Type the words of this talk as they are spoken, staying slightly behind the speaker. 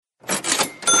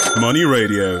Money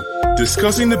Radio,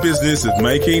 discussing the business of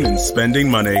making and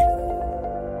spending money.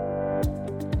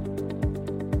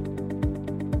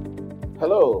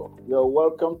 Hello, you're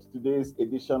welcome to today's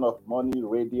edition of Money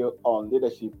Radio on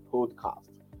Leadership Podcast.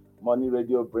 Money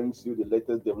Radio brings you the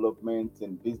latest developments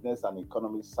in business and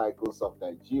economic cycles of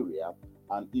Nigeria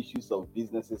and issues of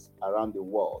businesses around the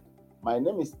world. My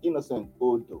name is Innocent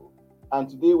Odo, and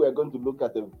today we are going to look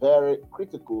at a very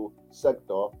critical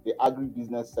sector, the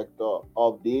agribusiness sector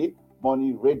of the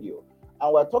Money Radio.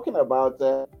 And we're talking about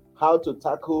how to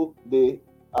tackle the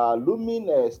looming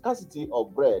scarcity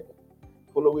of bread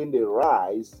following the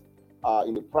rise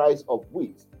in the price of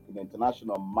wheat in the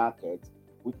international market,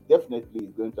 which definitely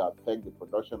is going to affect the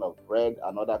production of bread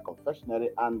and other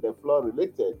confectionery and the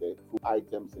flour-related food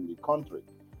items in the country.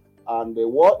 And the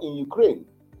war in Ukraine,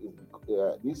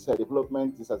 this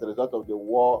development is as a result of the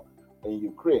war in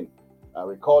Ukraine.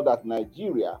 Recall that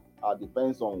Nigeria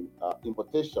depends on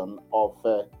importation of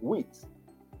wheat,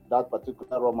 that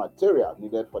particular raw material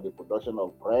needed for the production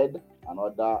of bread and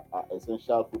other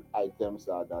essential food items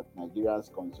that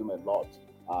Nigerians consume a lot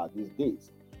these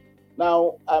days.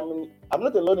 Now, I'm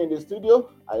not alone in the studio.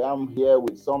 I am here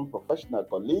with some professional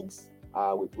colleagues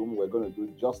with whom we're going to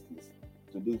do justice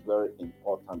to this very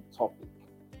important topic.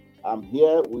 I'm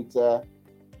here with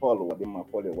Paul Wadima.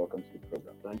 Paul, you're welcome to the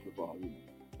program. Thank you for having me.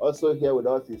 Also here with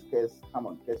us is Kes. Come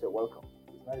on, Kes, you're welcome.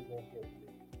 It's nice being here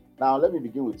today. Now, let me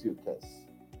begin with you, Kes.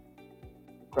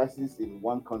 The crisis in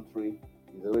one country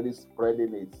is already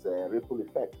spreading its ripple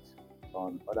effect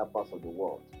on other parts of the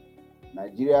world.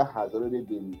 Nigeria has already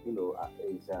been,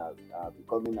 is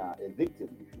becoming a victim,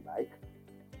 if you like,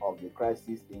 of the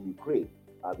crisis in Ukraine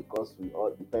because we all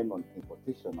depend on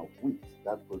importation of wheat,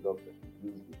 that product that is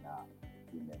used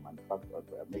in the manufacture of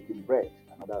making bread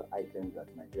and other items that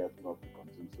Nigeria does not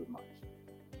consume so much.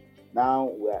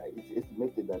 Now, it's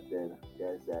estimated that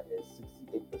there's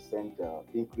a 68%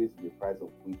 increase in the price of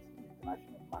wheat in the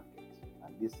international market,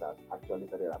 and this has actually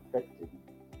started affecting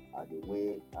the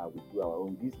way we do our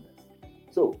own business.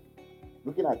 So,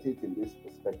 looking at it in this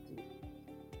perspective,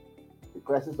 the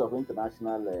crisis of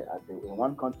international in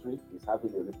one country is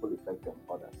having a ripple effect on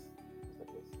others.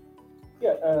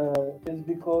 Yeah, it's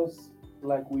because,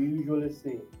 like we usually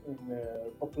say in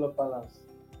popular parlance,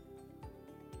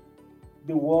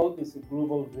 the world is a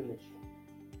global village,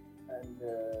 and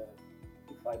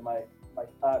if I might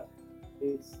add,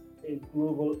 it's a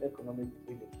global economic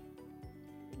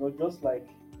village. Just like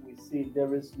we say,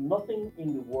 there is nothing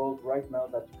in the world right now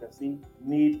that you can see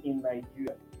made in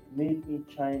Nigeria, made in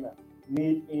China,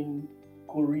 made in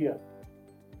Korea.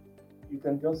 You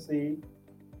can just say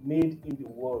made in the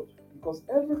world, because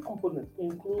every component,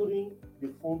 including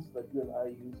the phones that you and I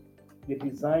use, the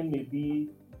design may be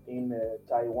in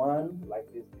Taiwan,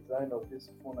 like this design of this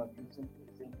phone I'm using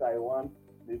is in Taiwan,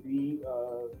 maybe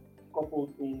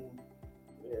coupled in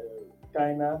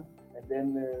China, and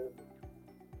then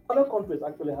other countries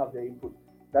actually have their input.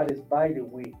 That is by the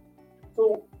way.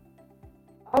 So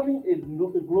having a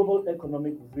global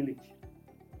economic village,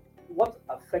 what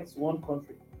affects one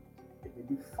country, it may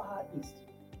be far east,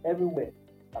 everywhere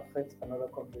affects another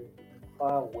country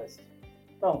far west.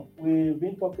 Now, we've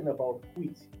been talking about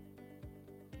wheat.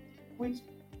 Wheat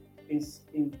is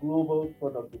a global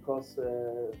product because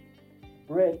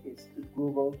bread is a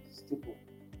global staple.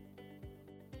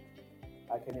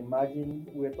 I can imagine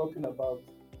we're talking about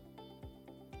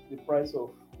the price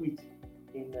of wheat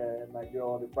in Nigeria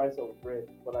or the price of bread,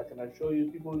 but I can assure you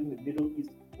people in the Middle East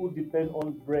who depend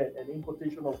on bread and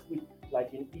importation of wheat,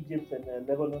 like in Egypt and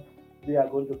Lebanon, they are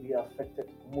going to be affected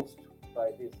most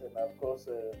by this. And of course,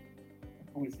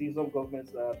 we see some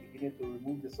governments are beginning to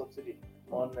remove the subsidy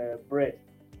on bread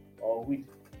or wheat.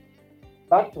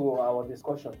 Back to our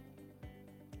discussion.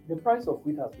 The price of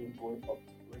wheat has been going up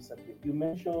recently. You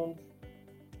mentioned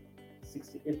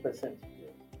 68%.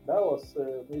 That was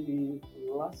maybe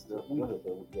last week.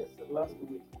 Yes, last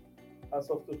week. As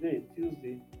of today,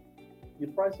 Tuesday, the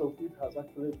price of wheat has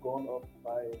actually gone up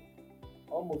by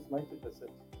almost 90%.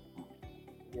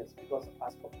 Yes, because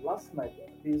as of last night,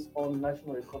 based on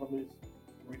National Economy's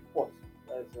report,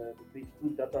 as the page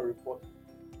 2 data report,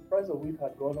 the price of wheat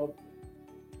had gone up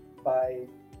by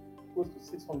close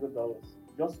to $600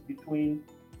 just between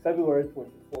February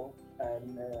 24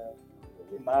 and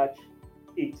March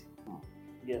 8.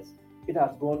 Yes, it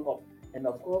has gone up. And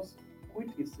of course, wheat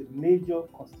is a major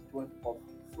constituent of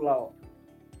flour.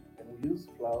 And we use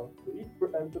flour to eat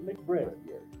and to make bread.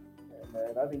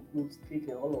 And that includes cake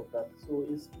and all of that. So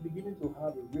it's beginning to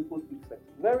have a ripple effect.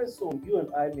 Very soon, you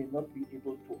and I may not be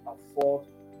able to afford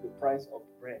the price of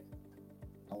bread.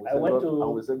 And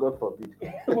we say God forbid.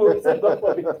 We say God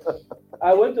forbid.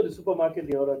 I went to the supermarket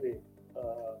the other day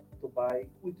to buy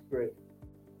wheat bread.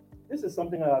 This is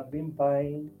something I have been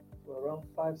buying for around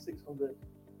 500-600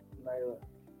 naira.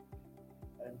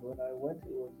 And when I went,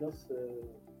 it was just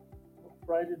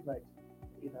Friday night.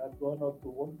 It had gone up to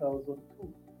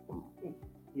 1,002.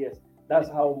 Yes, that's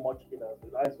how much it has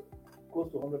been.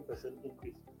 Close to 100%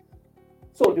 increase.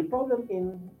 So the problem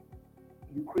in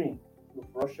Ukraine with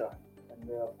Russia, and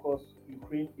of course,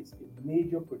 Ukraine is a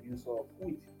major producer of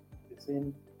wheat. The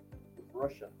same with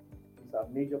Russia. These are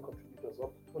major contributors,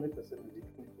 up to 20%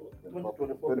 between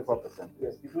 24%.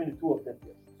 Yes, between the two of them.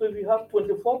 So if you have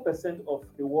 24% of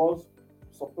the world's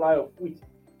supply of wheat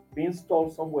being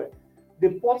stored somewhere, the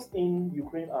ports in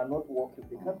Ukraine are not working.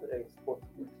 They can't export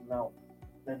wheat now.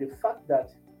 And the fact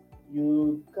that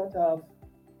you can't have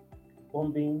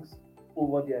bombings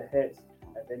over their heads,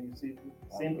 and then you see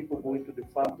same people going to the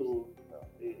farm to.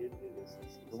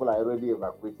 People are already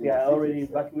evacuating. They are already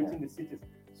evacuating the cities.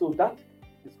 So that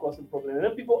is causing problems. And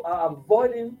then people are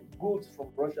avoiding goods from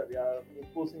Russia. They are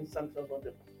imposing sanctions on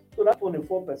them. So that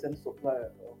 24% supply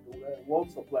of the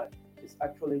world supply is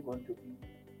actually going to be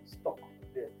stuck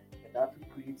there. And that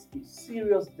creates a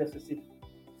serious deficit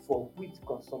for wheat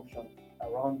consumption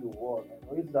around the world.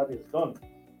 And if that is done,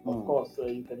 of course,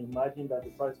 you can imagine that the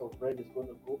price of bread is going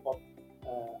to go up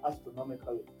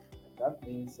astronomically. And that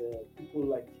means people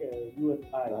like you and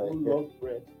I who love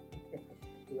bread,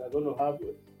 we are going to have,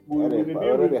 we will be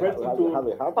reverting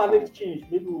to panic change.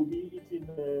 Maybe we'll be eating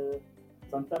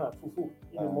Santana fufu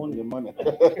in the morning.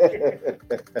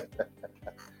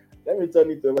 Let me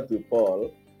turn it over to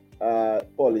Paul.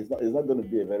 Paul, it's not going to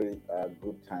be a very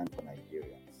good time for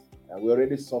Nigerians. We're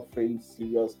already suffering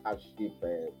serious hardship,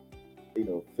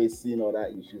 facing other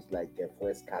issues like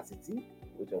fuel scarcity,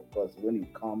 which of course, when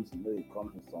it comes, it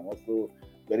comes with some also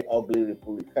very ugly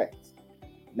ripple effects.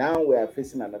 Now we are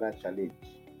facing another challenge.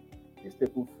 The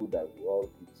staple food that we all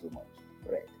eat so much,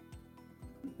 bread,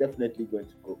 is definitely going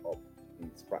to go up in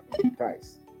its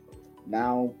price.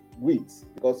 Now, wheat,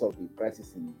 because of the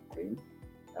crisis in Ukraine,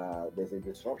 there's a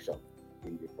disruption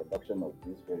in the production of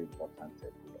this very important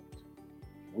product.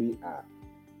 We are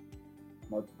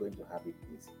not going to have it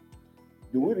easy.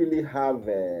 Do we really have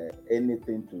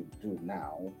anything to do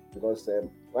now? Because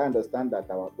I understand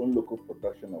that our own local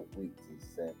production of wheat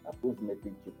is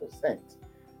approximately 2%.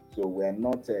 So we're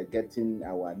not getting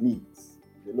our needs.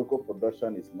 The local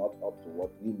production is not up to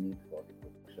what we need for the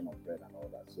production of bread and all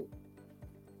that. So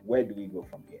where do we go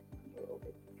from here?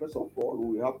 Okay. First of all,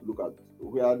 we have to look at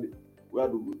where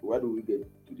do we get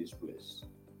to this place?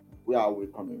 Where are we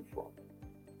coming from?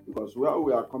 Because where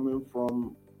we are coming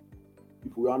from,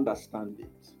 if we understand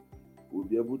it, we'll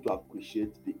be able to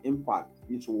appreciate the impact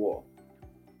this war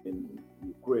in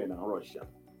Ukraine and Russia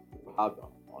will have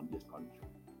on this country.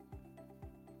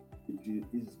 It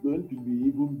is going to be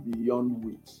even beyond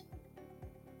wheat.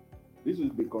 This is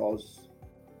because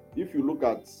if you look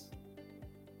at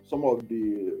some of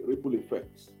the ripple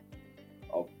effects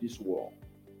of this war,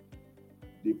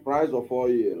 the price of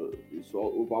oil is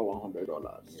over $100.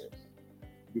 Yes.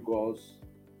 Because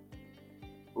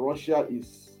Russia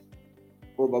is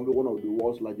probably one of the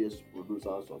world's largest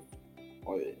producers of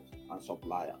oil and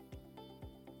supplier.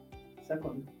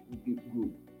 Second,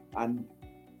 good. And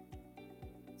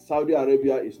Saudi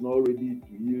Arabia is not ready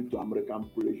to yield to American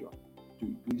pressure to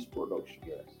increase production.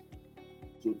 Yes.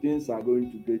 So things are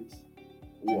going to get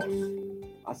worse.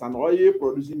 As an oil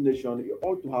producing nation, it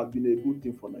ought to have been a good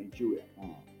thing for Nigeria.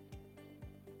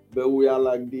 But we are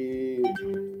like the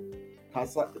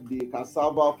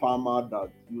cassava farmer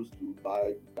that used to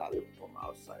buy garlic from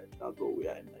outside. That's what we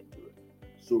are in Nigeria.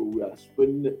 So we're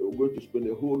going to spend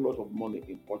a whole lot of money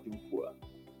importing fuel,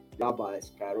 thereby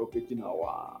skyrocketing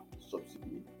our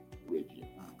subsidy regime.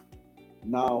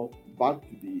 Now back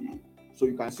to so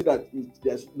you can see that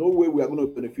there's no way we are going to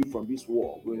benefit from this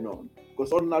war going on,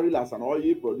 because ordinarily as an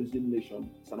oil producing nation,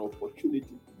 it's an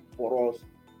opportunity for us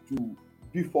to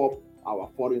beef up our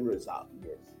foreign reserve.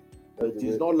 Yes. But it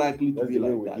is not likely to be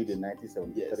like we that. did in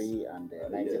 1973 and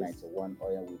 1991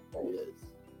 oil with oil. Yes,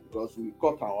 because we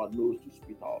cut our nose to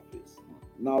spit our face.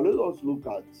 Now let us look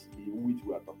at the wheat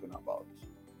we are talking about.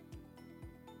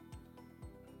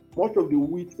 Much of the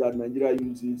wheat that Nigeria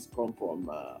uses come from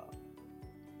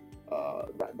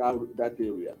that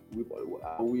area.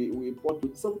 We import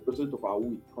 7% of our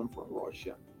wheat come from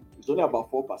Russia. It's only about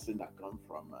 4% that come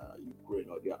from Ukraine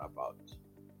or thereabouts.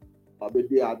 But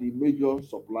they are the major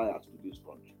suppliers to this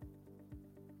country.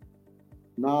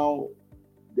 Now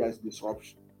there's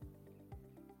disruption.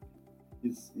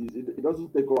 It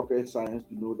doesn't take rocket science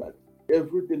to know that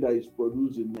everything that is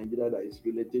produced in Nigeria that is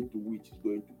related to wheat is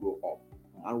going to go up.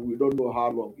 And we don't know how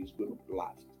long it's going to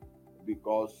last.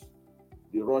 because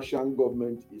the Russian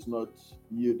government is not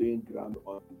yielding ground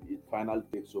until it finally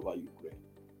takes over Ukraine.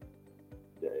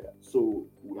 So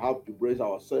we have to brace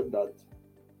ourselves that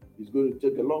it's going to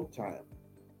take a long time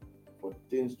for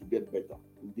things to get better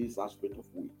in this aspect of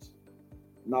wheat.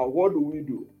 Now, what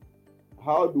do?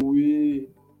 How do we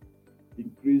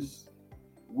increase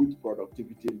wheat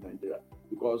productivity in Nigeria?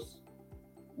 Because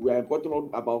we are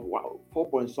importing about 4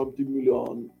 point something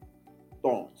million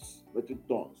metric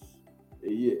tons a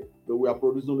year, but we are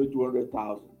producing only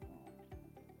 200,000.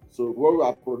 So what we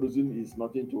are producing is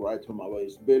nothing to write home about.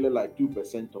 It's barely like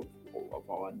 2% of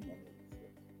our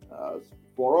need.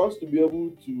 For us to be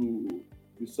able to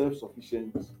be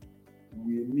self-sufficient,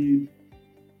 we need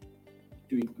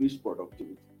to increase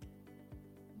productivity.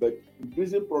 But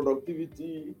increasing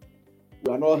productivity,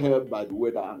 we are not helped by the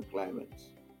weather and climate,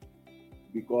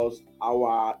 because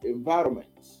our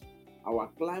environment, our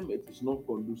climate is not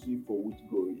conducive for wheat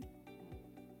growing.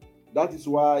 That is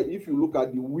why if you look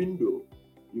at the window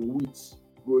in wheat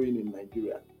growing in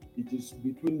Nigeria, it is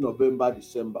between November,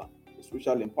 December,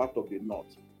 especially in part of the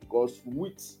north, because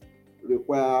wheat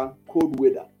require cold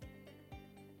weather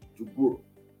to grow.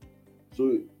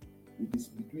 So it is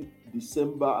between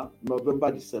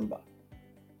November, December.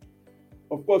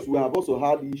 Of course, we have also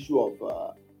had the issue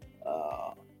of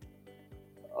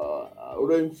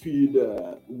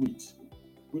rain-fed wheat,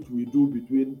 which we do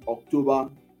between October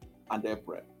and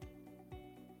April.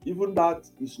 Even that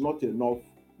is not enough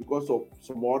because of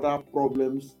some other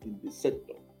problems in the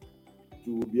sector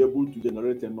to be able to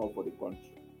generate enough for the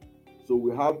country. So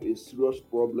we have a serious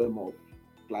problem of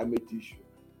climate issue.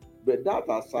 But that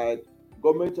aside,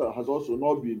 government has also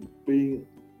not been paying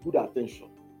good attention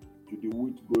to the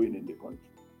wheat growing in the country.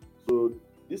 So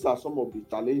these are some of the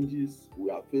challenges we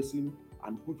are facing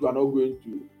and which we are not going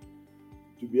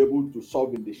to be able to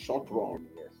solve in the short run.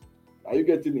 Yes. Are you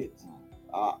getting it?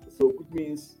 So it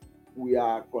means we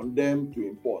are condemned to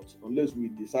import unless we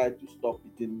decide to stop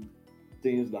eating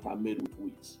things that are made with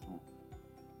wheat.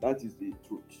 That is the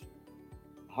truth.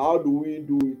 How do we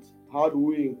do it? How do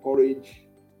we encourage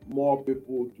more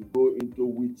people to go into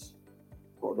wheat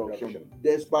production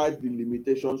despite the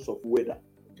limitations of weather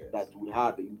that we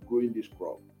had in growing this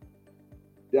crop?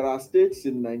 There are states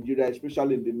in Nigeria,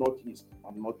 especially in the northeast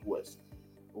and northwest,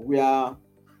 where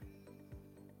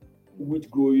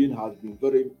wheat growing has been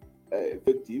very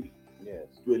effective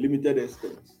to a limited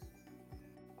extent,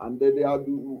 and then they have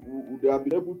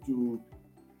been able to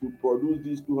produce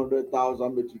these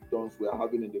 200,000 metric tons we are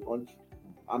having in the country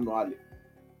annually.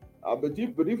 But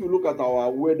if you look at our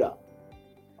weather,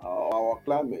 our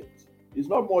climate, it's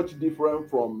not much different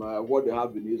from what they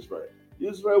have in Israel.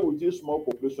 Israel, with its small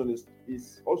population,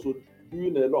 is also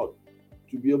doing a lot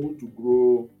to be able to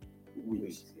grow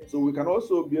wheat. Yes. So we can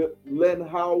also learn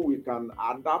how we can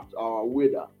adapt our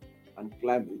weather and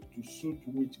climate to suit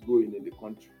wheat growing in the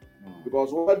country.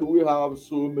 Because why do we have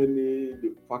so many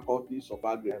the faculties of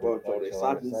agriculture,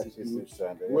 research institutes,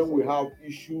 when we have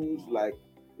issues like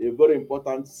a very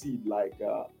important seed like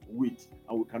wheat,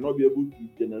 and we cannot be able to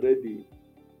generate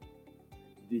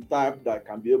the type that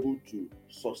can be able to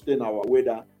sustain our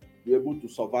weather, be able to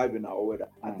survive in our weather?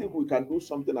 I think we can do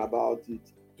something about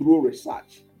it through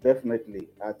research. Definitely.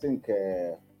 I think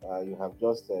you have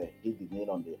just hit the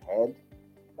nail on the head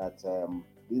that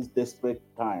these desperate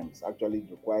times actually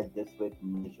require desperate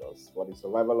measures for the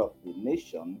survival of the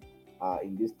nation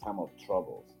in this time of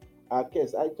troubles.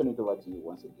 Kes, I turn it over to you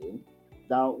once again.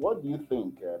 Now, what do you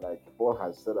think, like Paul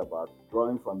has said about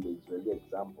drawing from the Israeli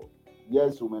example?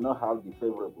 Yes, we may not have the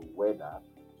favorable weather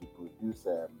to produce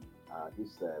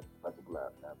this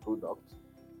particular product,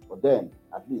 but then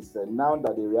at least now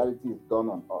that the reality is done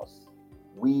on us,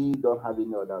 we don't have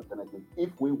any other alternative. If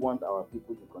we want our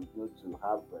people to continue to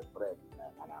have bread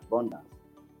and abundance,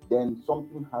 then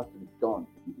something has to be done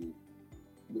in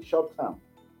the short term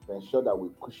to ensure that we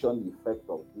cushion the effect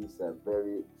of this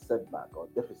very setback or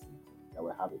deficit that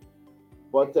we're having.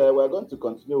 But we're going to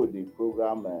continue with the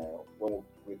program when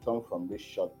we return from this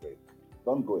short break.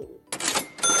 Don't go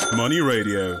away. Money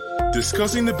Radio,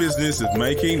 discussing the business of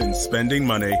making and spending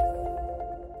money.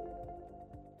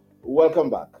 Welcome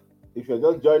back. If you're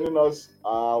just joining us,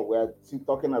 we're still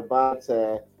talking about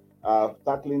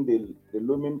tackling the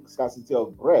looming scarcity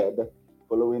of bread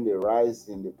following the rise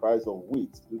in the price of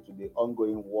wheat due to the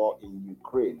ongoing war in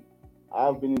Ukraine.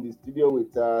 I've been in the studio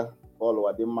with Paul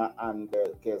Wadima and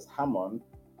Kes Hammond.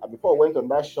 Before we went on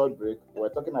that short break, we were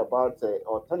talking about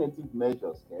alternative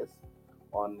measures, Kes,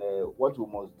 on what we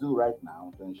must do right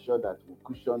now to ensure that we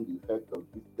cushion the effect of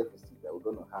this deficit that we're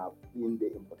going to have in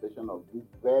the importation of this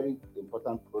very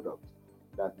important product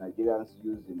that Nigerians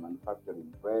use in manufacturing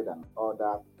bread and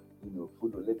other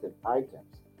food-related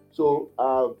items. So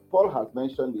Paul has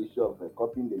mentioned the issue of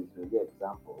copying the Israeli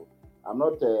example. I'm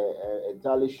not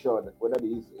entirely sure that whether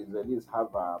the Israelis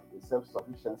have a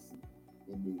self-sufficiency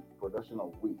in the production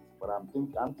of wheat, but I'm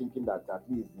thinking that at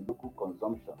least the local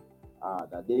consumption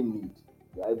that they need,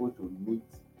 they are able to meet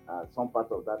some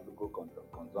part of that local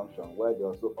consumption, where they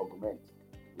also augment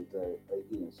with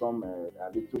some a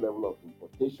little level of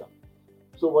importation.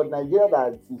 So, but Nigeria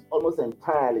that is almost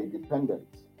entirely dependent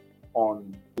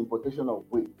on importation of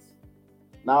wheat.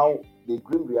 Now, the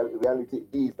grim reality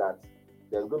is that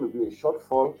there's going to be a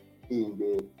shortfall in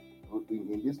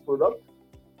this product,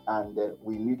 and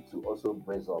we need to also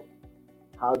brace up.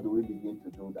 How do we begin to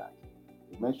do that?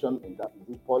 You mentioned is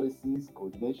it policies,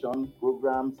 coordination,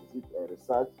 programs, is it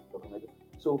research, documentation?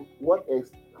 So,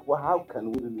 how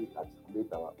can we really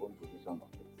articulate our own position on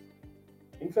this?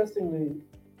 Interestingly,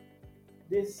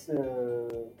 this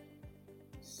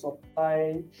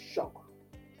supply shock.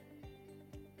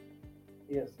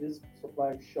 Yes, this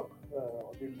supply shock,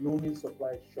 the looming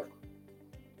supply shock.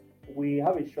 We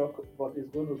have a shock, but it's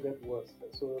going to get worse.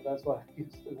 So that's why I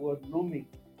use the word looming.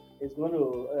 It's going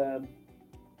to,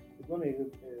 it's going to,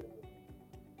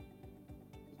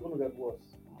 it's going to get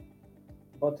worse.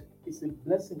 But it's a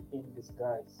blessing in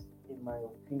disguise, in my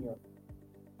opinion.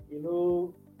 You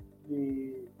know,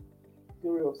 the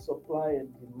theory of supply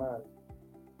and demand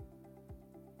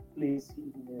plays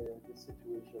in the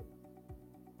situation.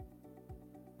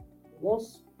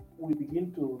 Once we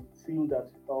begin to feel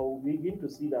that, or we begin to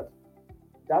see that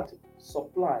that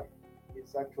supply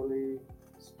is actually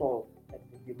stalled and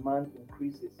the demand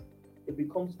increases, it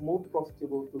becomes more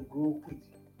profitable to grow wheat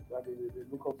by the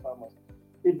local farmers.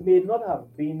 It may not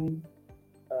have been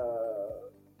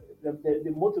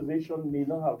the motivation may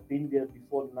not have been there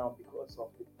before now because of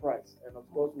the price, and of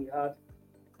course we had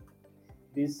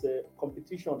this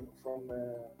competition from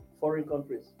foreign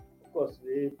countries. Of course,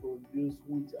 they produce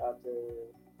wheat at a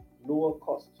lower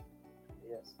cost.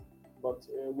 Yes, but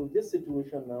with this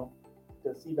situation now,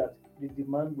 you can see that the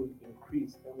demand will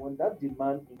increase, and when that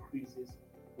demand increases,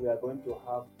 we are going to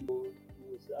have people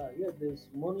who will say, yeah, there's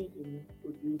money in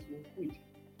producing wheat,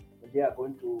 and they are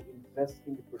going to invest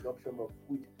in the production of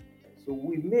wheat. And so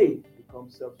we may become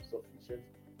self-sufficient,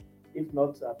 if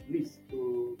not at least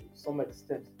to some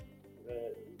extent,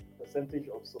 percentage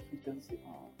of sufficiency.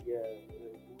 Yeah,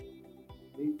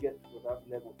 we may get to that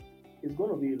level. It's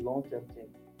going to be a long-term thing,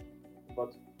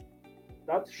 but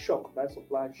that shock, that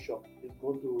supply shock, is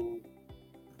going to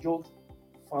jolt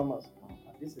farmers. And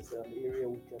this is an area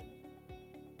we can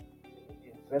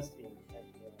invest in and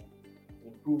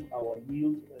improve our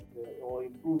yield and, or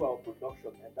improve our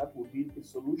production, and that will be the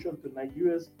solution to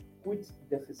Nigeria's wheat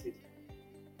deficit.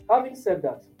 Having said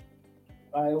that,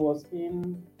 I was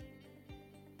in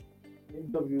an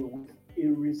interview with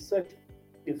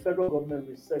a federal government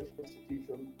research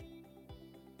institution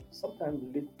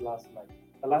sometime late last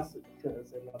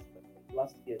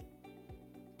year,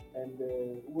 and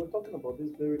we were talking about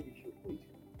this very issue, wheat.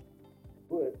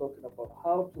 We were talking about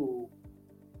how to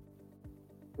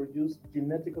produce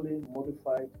genetically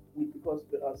modified wheat, because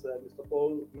as Mr.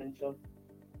 Paul mentioned,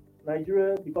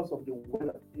 Nigeria, because of the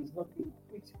weather, is not a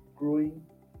wheat growing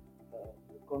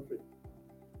country,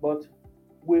 but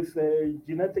with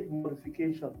genetic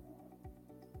modification,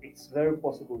 it's very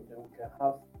possible that we can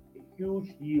have a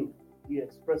huge yield. We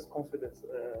express confidence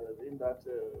in that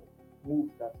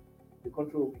move that the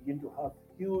country will begin to have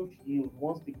huge yield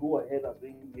once the go-ahead has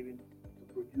been given to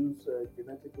produce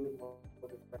genetically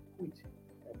modified wheat.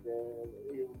 And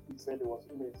he said it was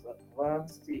in its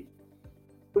advanced stage.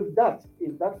 With that,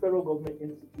 if that federal government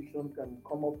institution can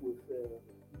come up with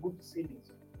good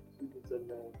seedings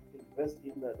and invest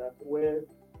in that, where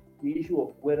the issue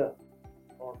of weather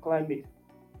or climate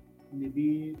may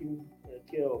be taken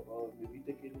care of, or may be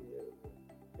taken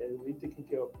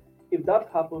care of. If that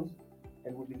happens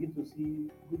and we begin to see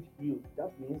good yield,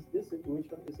 that means this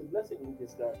situation is a blessing in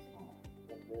disguise,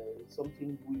 and it's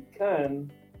something we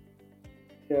can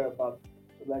care about.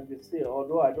 Like they say,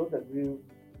 although I don't agree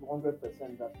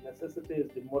 100% that necessity is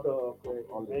the mother of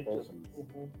invention.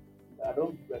 I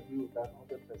don't agree with that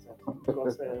 100%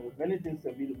 because many things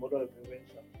can be the mother of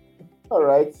invention. All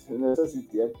right,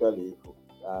 necessity actually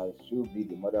should be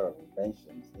the mother of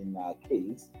inventions. In our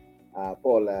case,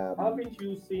 Paul. Haven't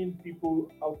you seen people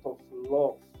out of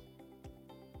love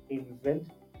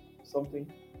invent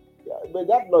something? Yeah, but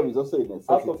that love is also a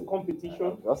necessity. Out of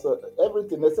competition. Also,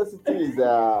 everything necessity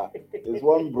is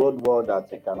one broad word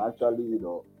that you can actually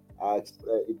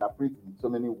interpret in so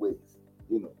many ways.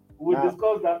 We'll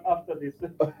discuss that after this.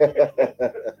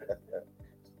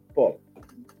 Paul,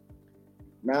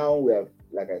 now we have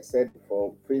like I said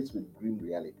before, faced with grim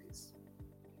realities.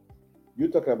 You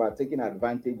talk about taking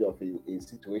advantage of a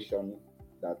situation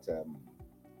that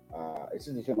a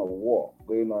situation of war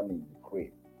going on in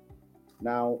Ukraine.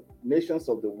 Now, nations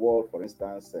of the world, for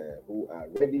instance, who are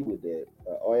ready with the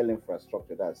oil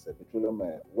infrastructure, that's petroleum,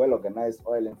 well organized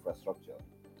oil infrastructure,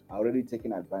 are already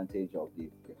taking advantage of the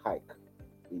hike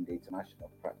in the international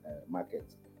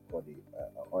market for the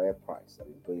oil price that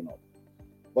is going up.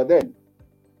 But then,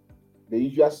 the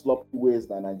usual sloppy ways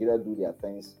that Nigeria do their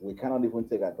things, we cannot even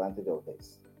take advantage of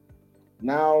this.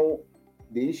 Now,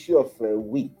 the issue of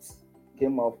wheat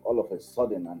came off all of a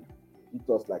sudden and hit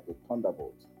us like a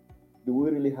thunderbolt. Do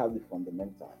we really have the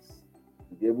fundamentals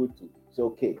to be able to say,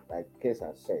 okay, like Case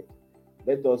has said,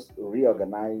 let us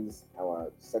reorganize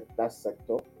that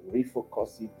sector,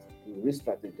 refocus it,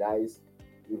 re-strategize,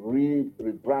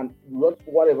 rebrand,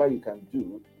 whatever you can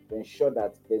do to ensure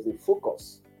that there's a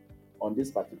focus on this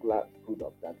particular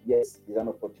product, that yes, there's an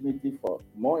opportunity for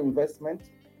more investment,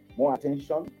 more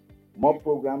attention, more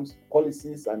programs,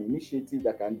 policies, and initiatives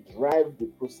that can drive the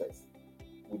process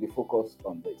with the focus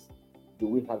on this. Do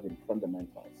we have the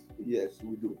fundamentals? Yes,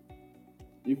 we do.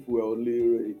 If we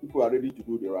are ready to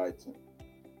do the right thing.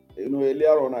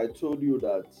 Earlier on, I told you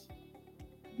that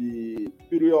the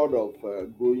period of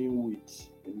growing wheat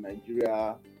in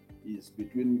Nigeria is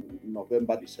between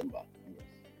November, December. Yes.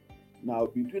 Now,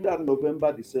 between that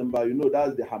November, December,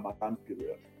 that's the Harmattan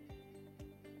period.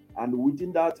 And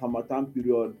within that Harmattan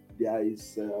period, there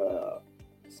is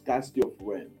scarcity of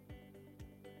rain.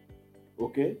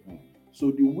 Okay? So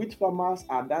the wheat farmers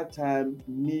at that time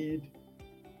need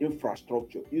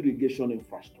infrastructure, irrigation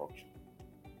infrastructure.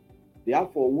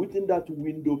 Therefore, within that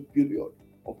window period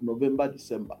of November,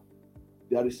 December,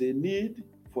 there is a need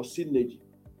for synergy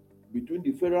between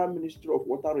the Federal Ministry of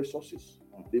Water Resources,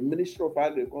 the Ministry of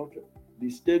Agriculture, the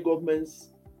state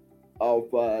governments of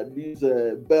this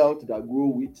belt that grow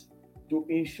wheat, to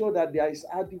ensure that there is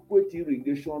adequate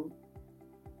irrigation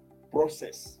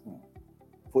process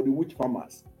for the wheat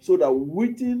farmers, so that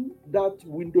within that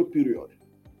window period,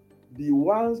 the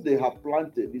ones they have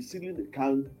planted, the seedling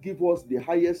can give us the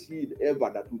highest yield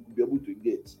ever that we could be able to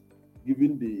get,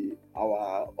 given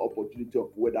our opportunity of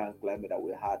weather and climate that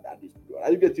we had at this period.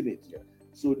 Are you getting it? Yeah.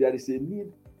 So there is a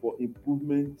need for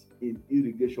improvement in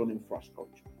irrigation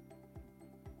infrastructure,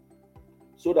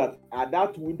 so that at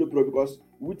that window period, because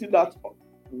within that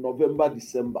November,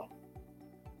 December,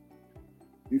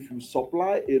 if you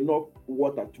supply enough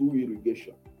water through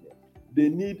irrigation, they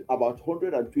need about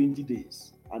 120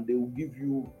 days, and they will give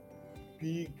you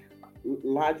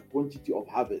large quantity of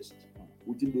harvest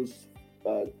within those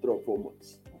 3 or 4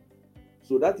 months.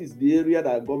 So that is the area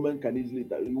that government can easily,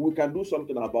 we can do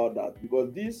something about that,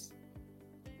 because this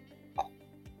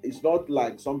is not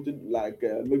like something like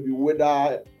maybe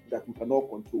weather that we cannot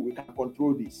control. We can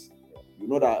control this. You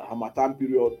know that Harmattan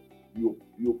period,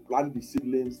 you plant the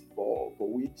seedlings for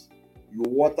wheat, you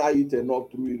water it enough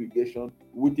through irrigation,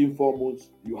 within 4 months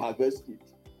you harvest it.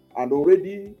 And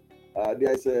already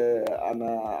there's an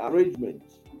arrangement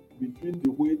between the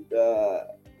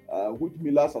Wheat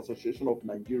Millers Association of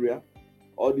Nigeria,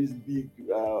 all these big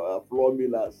flour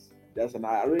millers. There's an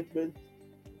arrangement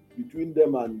between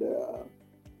them and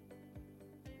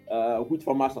Wheat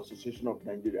Farmers Association of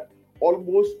Nigeria.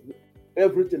 Almost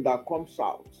everything that comes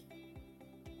out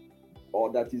or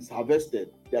that is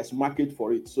harvested, there's market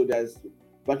for it. So there's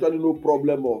virtually no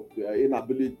problem of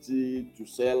inability to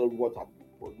sell what have been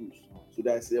produced. So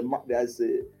there's a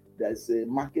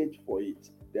market for it.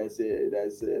 There's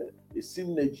a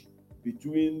synergy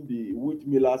between the Wheat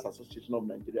Millers Association of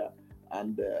Nigeria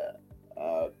and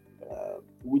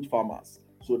wheat farmers.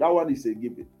 So that one is a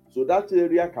given. So that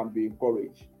area can be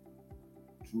encouraged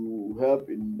to help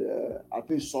in at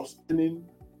least sustaining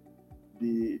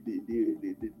the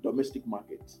domestic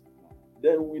market.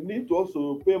 Then we need to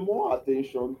also pay more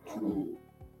attention to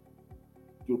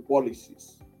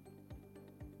policies,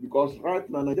 because right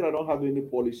now Nigeria don't have any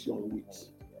policy on wheat.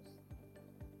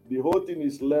 The whole thing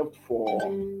is left for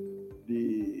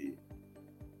the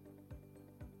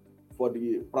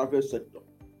private sector.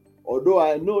 Although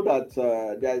I know that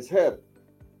there is help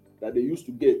that they used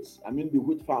to get, the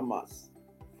wheat farmers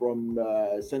from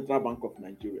Central Bank of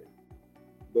Nigeria,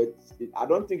 but I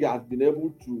don't think it has been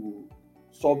able to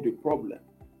solve the problem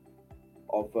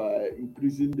of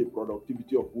increasing the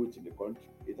productivity of wheat in the country.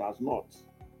 It has not.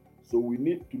 So we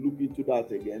need to look into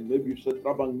that again. Maybe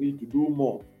Central Bank need to do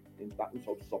more in terms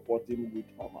of supporting wheat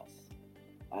farmers.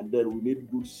 And then we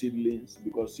need good seedlings,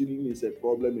 because seedling is a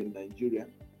problem in Nigeria.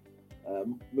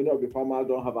 Many of the farmers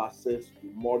don't have access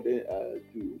to modern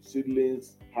to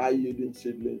seedlings, high yielding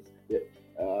seedlings.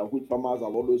 which farmers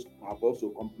have also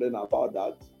complained about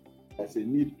that. There's a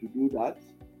need to do that,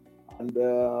 and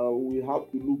we have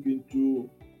to look into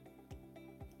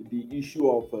the issue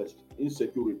of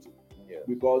insecurity,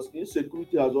 because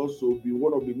insecurity has also been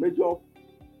one of the major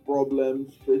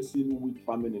problems facing wheat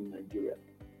farming in Nigeria.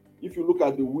 If you look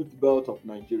at the wheat belt of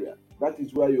Nigeria, that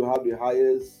is where you have the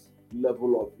highest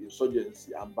level of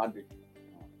insurgency and banditry.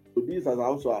 So this has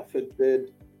also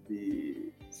affected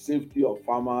the safety of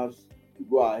farmers to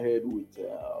go ahead with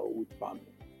farming.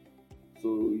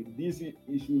 So these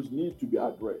issues need to be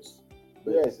addressed.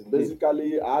 But Yes,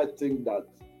 basically, I think that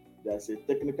there's a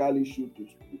technical issue to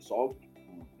be solved,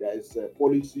 there's a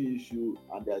policy issue,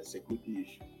 and there's a security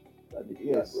issue.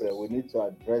 Yes, we need to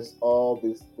address all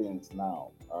these things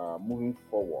now, moving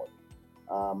forward.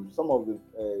 Some of the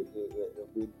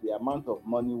amount of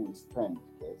money we spend,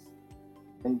 yes,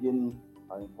 bringing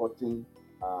and importing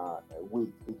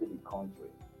wheat into the country.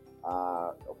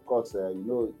 Of course, it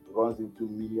runs into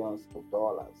millions of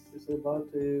dollars. It's about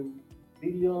a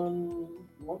billion,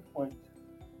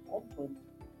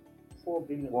 1.4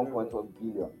 billion. $1.4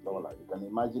 billion. You can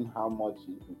imagine how much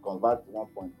if you convert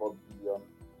 1.4 billion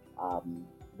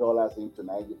dollars into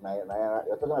naira.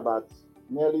 You're talking about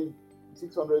nearly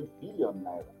 600 billion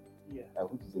naira. Yeah.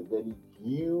 Which is a very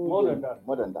huge,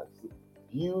 More than that.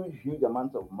 Huge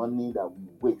amount of money that we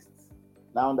waste.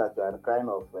 Now that we are kind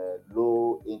of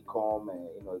low income,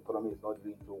 economy is not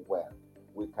doing too well,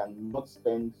 we cannot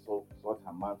spend such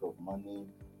amount of money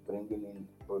bringing in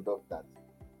products that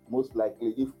most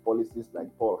likely, if policies like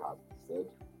Paul has said,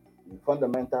 the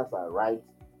fundamentals are right,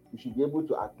 we should be able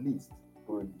to at least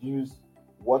produce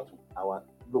what our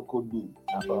local needs,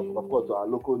 and of course, to our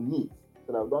local needs,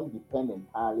 so that we don't depend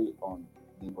entirely on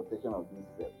the importation of these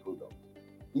products.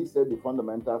 He said the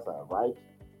fundamentals are right.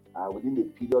 Within the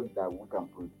period that we can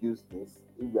produce this,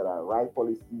 if there are right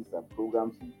policies and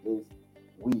programs in place,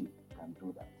 we can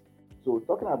do that. So,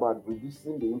 talking about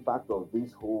reducing the impact of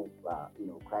this whole,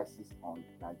 crisis on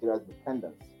Nigeria's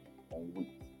dependence on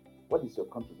wheat, what is your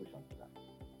contribution to that?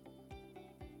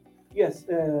 Yes,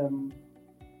 Mr.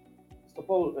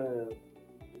 Paul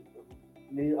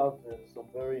laid out some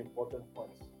very important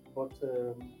points, but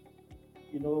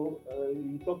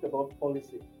you talked about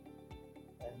policy,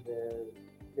 and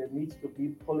there needs to be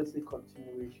policy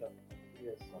continuation.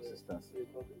 Yes,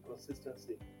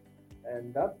 consistency,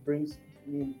 and that brings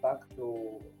me back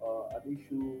to an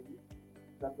issue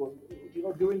that was,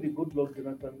 during the Goodluck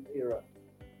Jonathan era.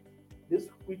 This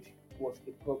wheat was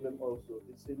a problem also.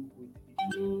 The same wheat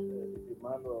issue, the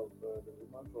demand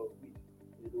for wheat,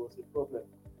 it was a problem,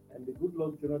 and the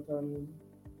Goodluck Jonathan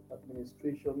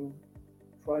administration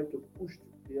tried to push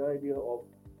the idea of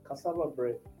cassava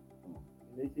bread,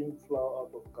 making flour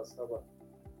out of cassava.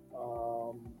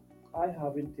 I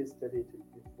haven't tasted it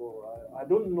before. I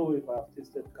don't know if I've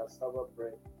tasted cassava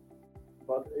bread,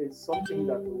 but it's something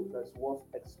that's worth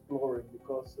exploring,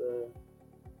 because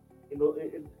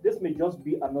this may just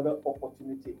be another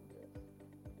opportunity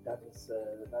that the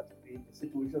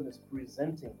situation is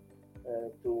presenting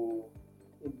to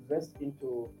invest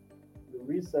into the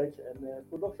research and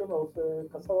production of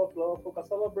cassava flour for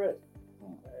cassava bread.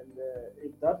 And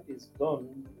if that is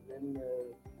done, then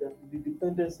the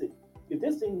dependency, if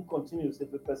this thing continues,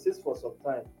 if it persists for some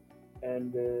time,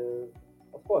 and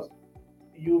of course,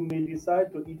 you may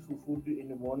decide to eat fufu in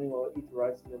the morning or eat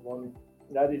rice in the morning,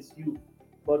 that is you.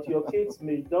 But your kids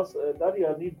may just, Daddy,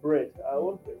 I need bread. I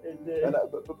want.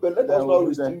 But let us not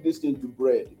restrict this thing to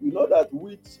bread. You know that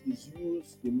wheat is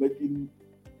used in making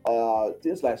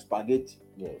things like spaghetti.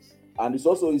 Yes. And it's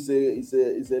also it's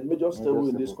a major staple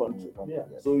in this country. Yeah.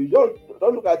 So you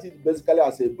don't look at it basically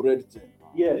as a bread thing.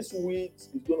 Yes. This wheat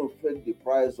is going to affect the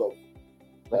price of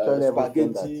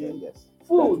spaghetti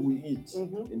food that we eat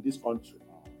in this country.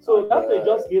 So that may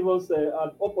just give us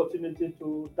an opportunity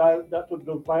to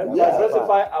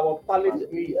diversify our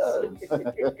palate needs.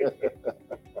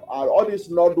 All these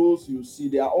noodles you see,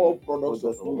 they are all products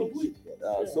of wheat.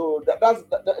 So that's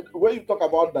when you talk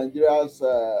about Nigeria's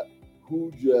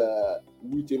huge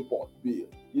wheat import bill,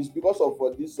 it's because of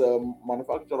these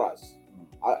manufacturers.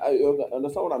 I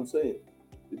understand what I'm saying.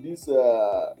 These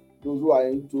those who are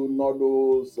into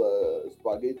noodles,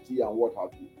 spaghetti, and what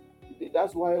have you.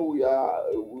 That's why we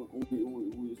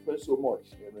spend so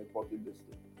much in importing this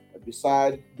thing.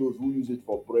 Besides those who use it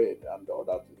for bread and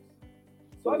other things.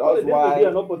 So that's why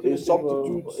a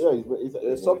substitute.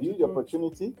 It's a huge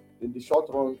opportunity. In the short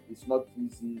run, it's not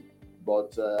easy,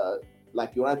 but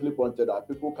like you rightly pointed out,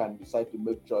 people can decide to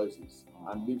make choices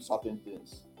and leave certain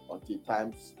things until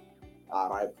times are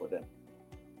right for them.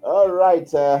 All right.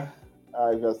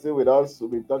 If you're still with us,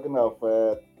 we'll be talking of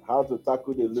how to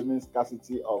tackle the looming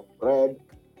scarcity of bread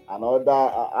and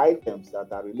other items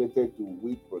that are related to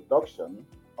wheat production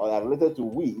or are related to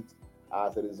wheat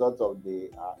as a result of the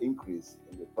increase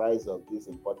in the price of this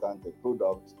important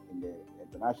product in the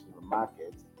international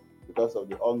market because of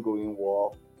the ongoing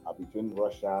war between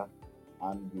Russia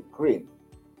and Ukraine.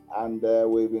 And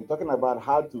we've been talking about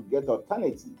how to get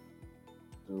alternative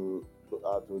to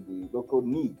the local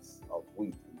needs of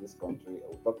wheat in this country.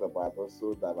 We talked about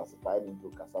also diversifying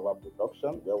into cassava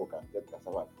production, where we can get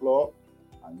cassava flour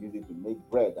and use it to make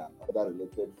bread and other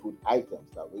related food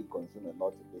items that we consume a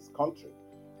lot in this country.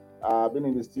 I've been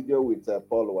in the studio with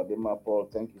Paul Wadema. Paul,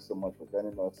 thank you so much for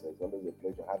joining us. It's always a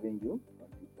pleasure having you.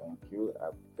 Thank you.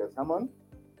 Hammond,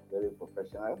 very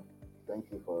professional.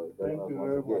 Thank you for joining us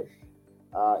once again.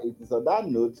 It is on that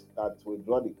note that we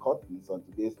draw the curtains on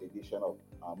today's edition of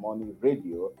Money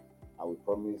Radio. I will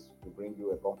promise to bring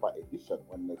you a bumper edition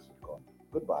when next week comes.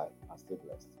 Goodbye and stay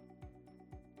blessed.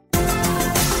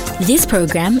 This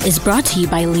program is brought to you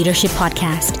by Leadership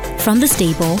Podcast from the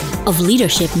stable of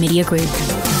Leadership Media Group.